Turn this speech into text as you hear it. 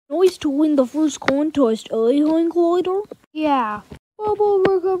noise to win the first contest, Glider? Yeah. Bubble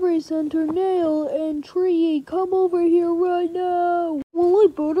Recovery Center, Nail and Tree, come over here right now. Well, I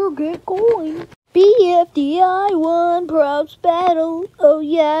better get going. bfdi 1 props battle. Oh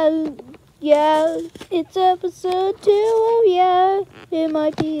yeah, it's episode 2. Oh yeah, it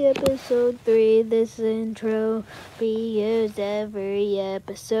might be episode 3. This intro be used every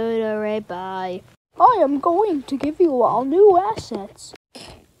episode. Alright, bye. I am going to give you all new assets.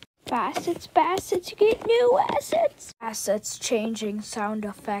 Facets, you get new assets. Assets changing sound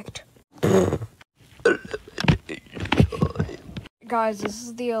effect. Guys, this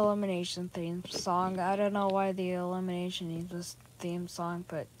is the elimination theme song. I don't know why the elimination needs this theme song,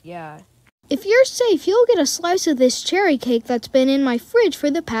 but yeah. If you're safe, you'll get a slice of this cherry cake that's been in my fridge for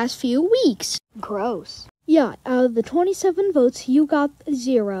the past few weeks. Gross. Yeah, out of the 27 votes, you got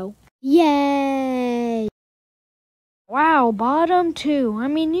 0. Yay! Wow, bottom 2. I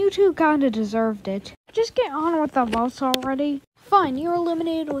mean, you two kinda deserved it. Just get on with the votes already. Fine, you're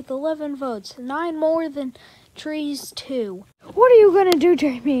eliminated with 11 votes. 9 more than Tree's 2. What are you gonna do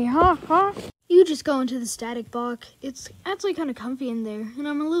to me, huh? You just go into the static block. It's actually kinda comfy in there, and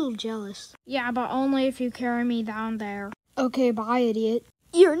I'm a little jealous. Yeah, but only if you carry me down there. Okay, bye, idiot.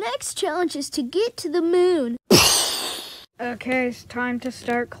 Your next challenge is to get to the moon. Okay, it's time to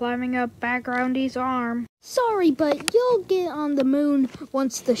start climbing up Backgroundy's arm. Sorry, but you'll get on the moon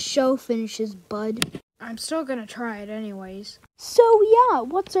once the show finishes, bud. I'm still gonna try it anyways. So yeah,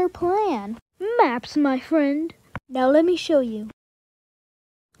 what's our plan? Maps, my friend. Now let me show you.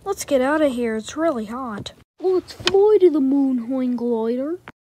 Let's get out of here, it's really hot. Let's fly to the moon, Glider.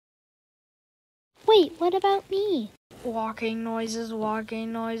 Wait, what about me? Walking noises.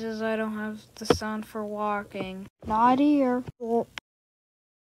 I don't have the sound for walking. Not here. Oh.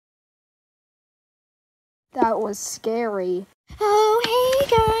 That was scary. Oh, hey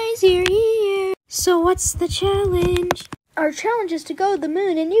guys, you're here. So what's the challenge? Our challenge is to go to the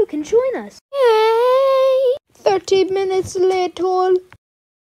moon and you can join us. Yay! 30 minutes later.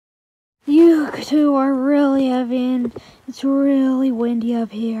 You two are really heavy and it's really windy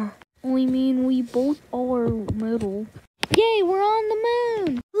up here. I mean, we both are middle. Yay, we're on the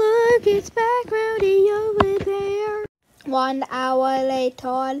moon! Look, it's Backgroundy over there. 1 hour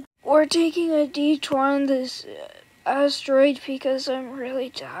later. We're taking a detour on this asteroid because I'm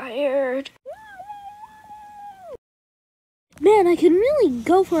really tired. Man, I could really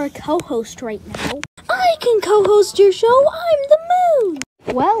go for a co-host right now. I can co-host your show. I'm the moon!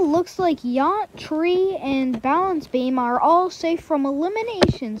 Well, looks like Yacht, Tree, and Balance Beam are all safe from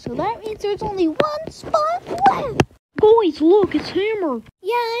elimination, so that means there's only one spot left. Guys, look, it's Hammer.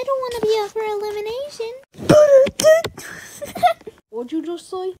 Yeah, I don't want to be up for elimination. What'd you just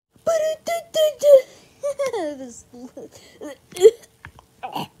say?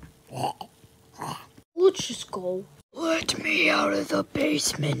 Let's just go. Let me out of the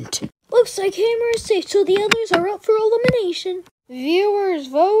basement. Looks like Hammer is safe, so the others are up for elimination. Viewers,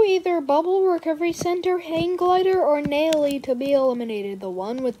 vote either Bubble Recovery Center, Hang Glider, or Naily to be eliminated. The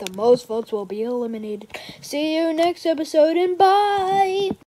one with the most votes will be eliminated. See you next episode, and bye!